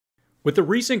With the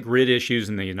recent grid issues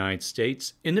in the United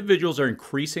States, individuals are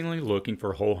increasingly looking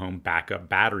for whole home backup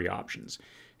battery options.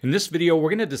 In this video, we're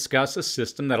going to discuss a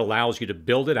system that allows you to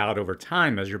build it out over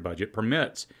time as your budget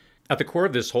permits. At the core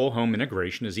of this whole home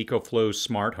integration is Ecoflow's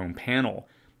smart home panel.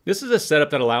 This is a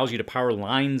setup that allows you to power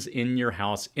lines in your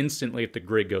house instantly if the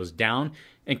grid goes down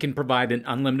and can provide an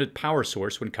unlimited power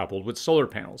source when coupled with solar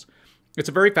panels. It's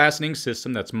a very fascinating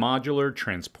system that's modular,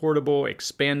 transportable,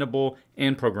 expandable,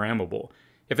 and programmable.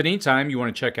 If at any time you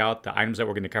want to check out the items that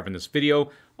we're going to cover in this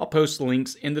video, I'll post the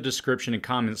links in the description and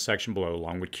comments section below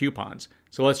along with coupons.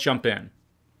 So let's jump in.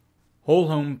 Whole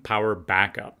home power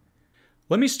backup.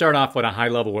 Let me start off with a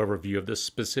high-level overview of the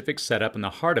specific setup and the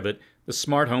heart of it, the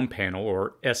Smart Home Panel,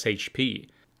 or SHP.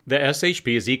 The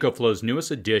SHP is Ecoflow's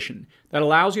newest addition that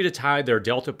allows you to tie their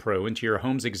Delta Pro into your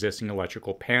home's existing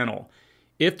electrical panel.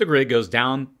 If the grid goes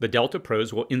down, the Delta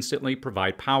Pros will instantly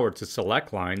provide power to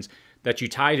select lines that you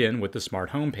tied in with the Smart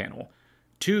Home Panel.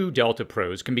 Two Delta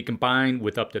Pros can be combined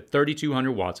with up to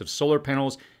 3,200 watts of solar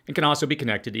panels and can also be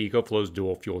connected to Ecoflow's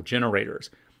dual fuel generators.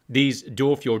 These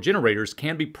dual fuel generators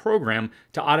can be programmed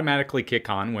to automatically kick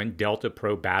on when Delta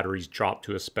Pro batteries drop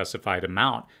to a specified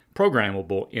amount,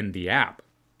 programmable in the app.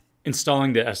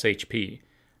 Installing the SHP.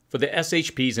 For the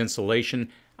SHP's installation,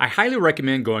 I highly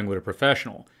recommend going with a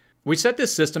professional. We set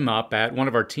this system up at one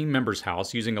of our team members'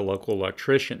 house using a local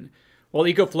electrician. While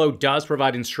Ecoflow does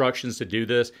provide instructions to do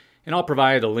this, and I'll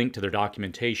provide a link to their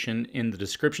documentation in the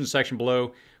description section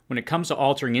below, when it comes to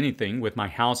altering anything with my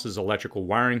house's electrical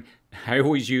wiring, I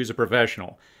always use a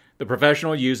professional. The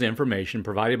professional used the information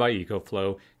provided by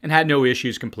Ecoflow and had no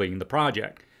issues completing the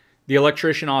project. The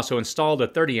electrician also installed a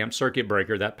 30 amp circuit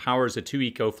breaker that powers the two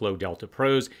Ecoflow Delta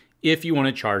Pros if you want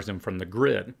to charge them from the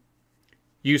grid.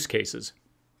 Use cases.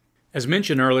 As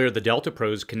mentioned earlier, the Delta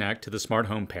Pros connect to the Smart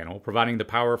Home Panel, providing the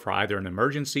power for either an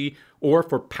emergency or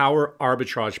for power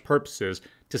arbitrage purposes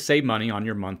to save money on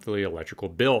your monthly electrical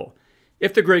bill.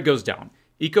 If the grid goes down,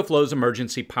 Ecoflow's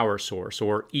Emergency Power Source,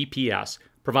 or EPS,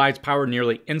 provides power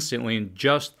nearly instantly in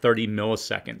just 30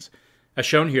 milliseconds. As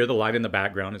shown here, the light in the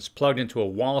background is plugged into a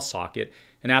wall socket,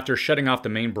 and after shutting off the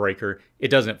main breaker, it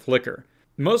doesn't flicker.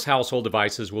 Most household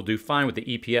devices will do fine with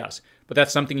the EPS, but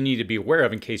that's something you need to be aware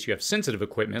of in case you have sensitive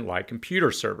equipment like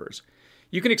computer servers.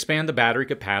 You can expand the battery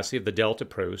capacity of the Delta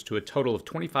Pros to a total of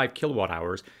 25 kilowatt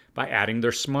hours by adding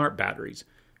their smart batteries.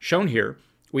 Shown here,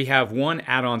 we have one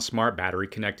add-on smart battery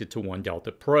connected to one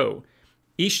Delta Pro.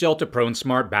 Each Delta Pro and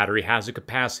smart battery has a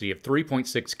capacity of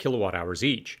 3.6 kilowatt hours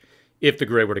each. If the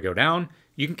grid were to go down,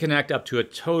 you can connect up to a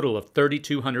total of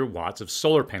 3,200 watts of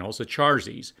solar panels to charge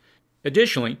these.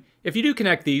 Additionally, if you do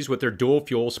connect these with their dual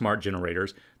fuel smart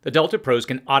generators, the Delta Pros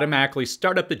can automatically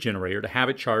start up the generator to have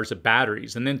it charge the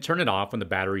batteries and then turn it off when the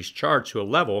batteries charge to a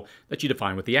level that you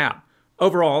define with the app.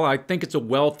 Overall, I think it's a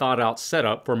well thought out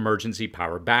setup for emergency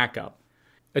power backup.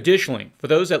 Additionally, for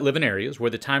those that live in areas where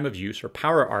the time of use or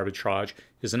power arbitrage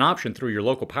is an option through your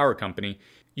local power company,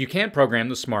 you can program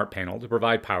the smart panel to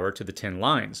provide power to the 10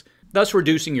 lines, thus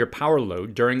reducing your power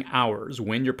load during hours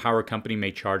when your power company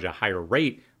may charge a higher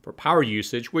rate for power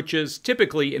usage, which is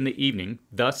typically in the evening,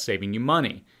 thus saving you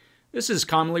money. This is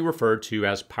commonly referred to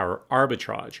as power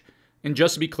arbitrage. And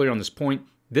just to be clear on this point,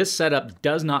 this setup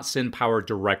does not send power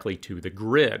directly to the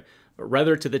grid, but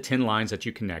rather to the 10 lines that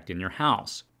you connect in your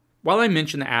house. While I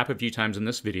mentioned the app a few times in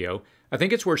this video, I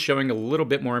think it's worth showing a little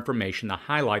bit more information to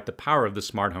highlight the power of the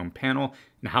Smart Home Panel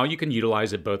and how you can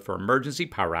utilize it both for emergency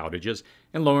power outages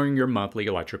and lowering your monthly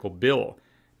electrical bill.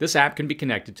 This app can be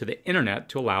connected to the internet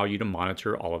to allow you to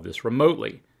monitor all of this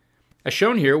remotely. As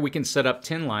shown here, we can set up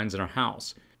 10 lines in our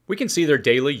house. We can see their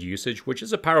daily usage, which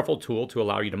is a powerful tool to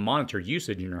allow you to monitor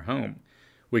usage in your home.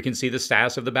 We can see the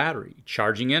status of the battery,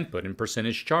 charging input, and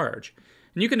percentage charge.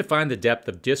 And you can define the depth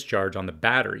of discharge on the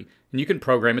battery, and you can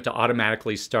program it to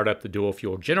automatically start up the dual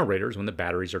fuel generators when the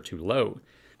batteries are too low.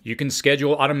 You can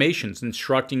schedule automations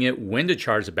instructing it when to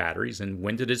charge the batteries and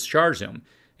when to discharge them,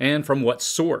 and from what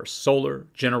source, solar,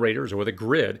 generators, or the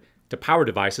grid, to power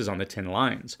devices on the 10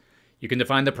 lines. You can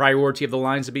define the priority of the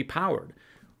lines to be powered.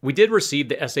 We did receive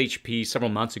the SHP several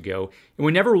months ago, and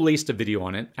we never released a video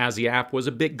on it as the app was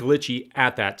a bit glitchy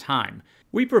at that time.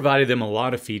 We provided them a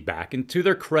lot of feedback, and to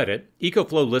their credit,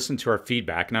 Ecoflow listened to our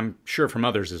feedback, and I'm sure from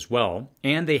others as well,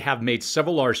 and they have made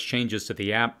several large changes to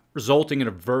the app, resulting in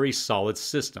a very solid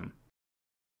system.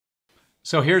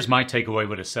 So here's my takeaway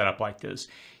with a setup like this.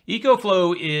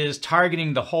 Ecoflow is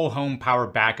targeting the whole home power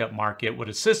backup market with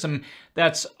a system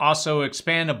that's also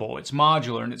expandable, it's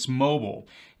modular, and it's mobile.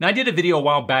 And I did a video a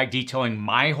while back detailing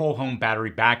my whole home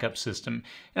battery backup system,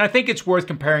 and I think it's worth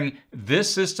comparing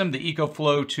this system, the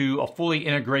Ecoflow, to a fully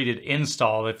integrated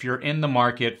install if you're in the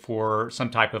market for some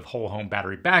type of whole home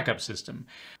battery backup system.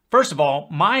 First of all,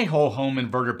 my whole home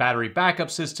inverter battery backup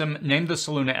system, named the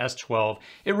Soluna S12,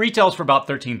 it retails for about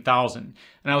 $13,000. And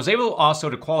I was able also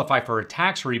to qualify for a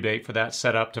tax rebate for that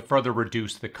setup to further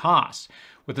reduce the cost.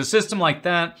 With a system like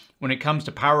that, when it comes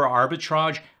to power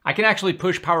arbitrage, I can actually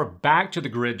push power back to the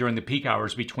grid during the peak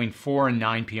hours between 4 and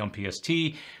 9 p.m. PST,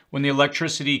 when the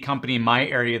electricity company in my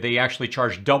area, they actually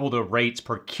charge double the rates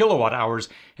per kilowatt hours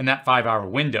in that 5-hour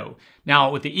window. Now,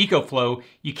 with the Ecoflow,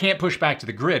 you can't push back to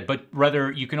the grid, but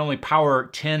rather you can only power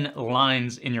 10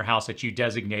 lines in your house that you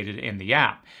designated in the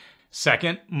app.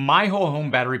 Second, my whole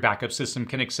home battery backup system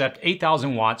can accept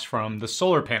 8,000 watts from the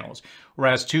solar panels,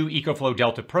 whereas 2 Ecoflow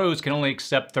Delta Pros can only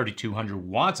accept 3,200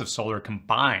 watts of solar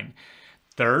combined.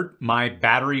 Third, my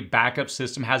battery backup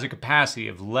system has a capacity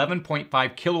of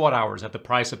 11.5 kilowatt hours at the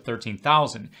price of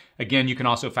 $13,000. Again, you can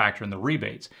also factor in the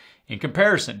rebates. In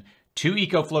comparison, 2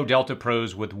 Ecoflow Delta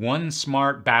Pros with one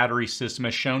smart battery system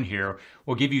as shown here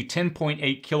will give you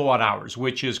 10.8 kilowatt hours,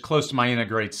 which is close to my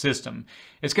integrated system.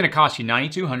 It's going to cost you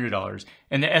 $9,200,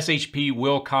 and the SHP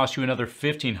will cost you another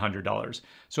 $1,500.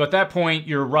 So at that point,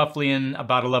 you're roughly in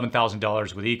about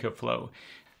 $11,000 with Ecoflow.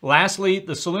 Lastly,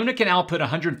 the Soluna can output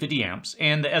 150 amps,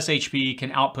 and the SHP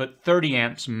can output 30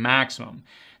 amps maximum.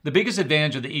 The biggest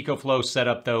advantage of the Ecoflow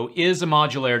setup, though, is the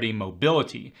modularity and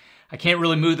mobility. I can't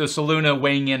really move the Soluna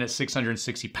weighing in at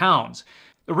 660 pounds.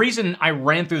 The reason I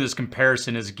ran through this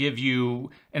comparison is to give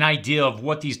you an idea of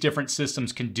what these different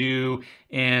systems can do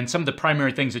and some of the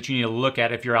primary things that you need to look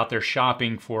at if you're out there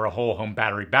shopping for a whole home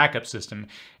battery backup system.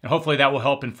 And hopefully that will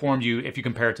help inform you if you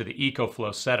compare it to the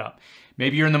Ecoflow setup.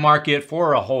 Maybe you're in the market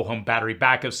for a whole home battery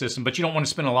backup system, but you don't want to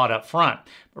spend a lot up front,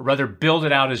 but rather build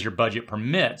it out as your budget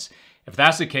permits. If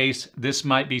that's the case, this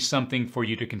might be something for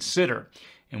you to consider.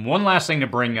 And one last thing to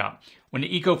bring up. When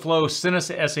the Ecoflow sent us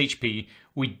the SHP,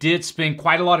 we did spend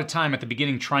quite a lot of time at the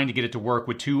beginning trying to get it to work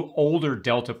with 2 older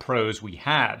Delta Pros we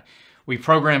had. We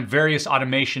programmed various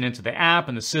automation into the app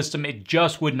and the system, it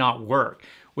just would not work,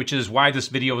 which is why this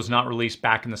video was not released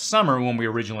back in the summer when we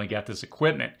originally got this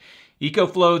equipment.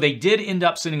 Ecoflow, they did end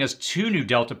up sending us 2 new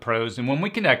Delta Pros, and when we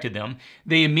connected them,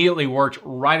 they immediately worked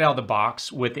right out of the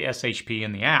box with the SHP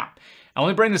in the app. I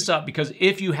only bring this up because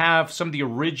if you have some of the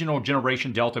original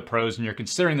generation Delta Pros and you're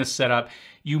considering this setup,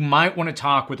 you might want to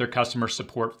talk with their customer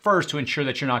support first to ensure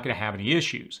that you're not going to have any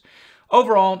issues.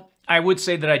 Overall, I would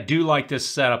say that I do like this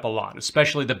setup a lot,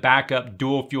 especially the backup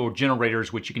dual fuel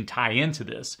generators which you can tie into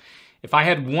this. If I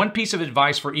had one piece of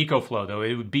advice for Ecoflow though,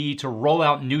 it would be to roll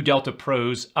out new Delta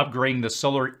Pros upgrading the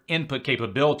solar input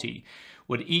capability.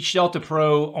 With each Delta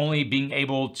Pro only being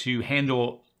able to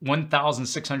handle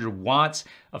 1,600 watts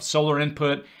of solar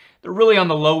input, they're really on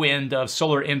the low end of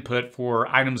solar input for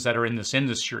items that are in this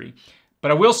industry. But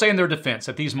I will say in their defense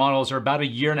that these models are about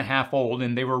 1.5 years old,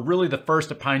 and they were really the first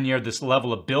to pioneer this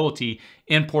level of ability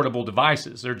in portable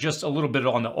devices. They're just a little bit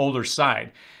on the older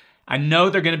side. I know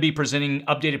they're going to be presenting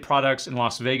updated products in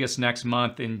Las Vegas next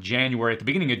month in January, at the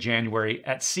beginning of January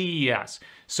at CES.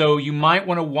 So you might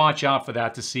want to watch out for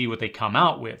that to see what they come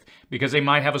out with, because they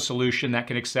might have a solution that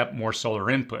can accept more solar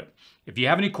input. If you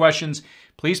have any questions,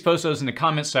 please post those in the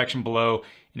comments section below.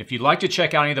 And if you'd like to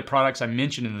check out any of the products I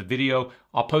mentioned in the video,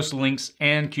 I'll post links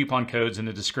and coupon codes in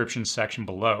the description section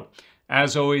below.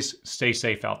 As always, stay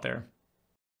safe out there.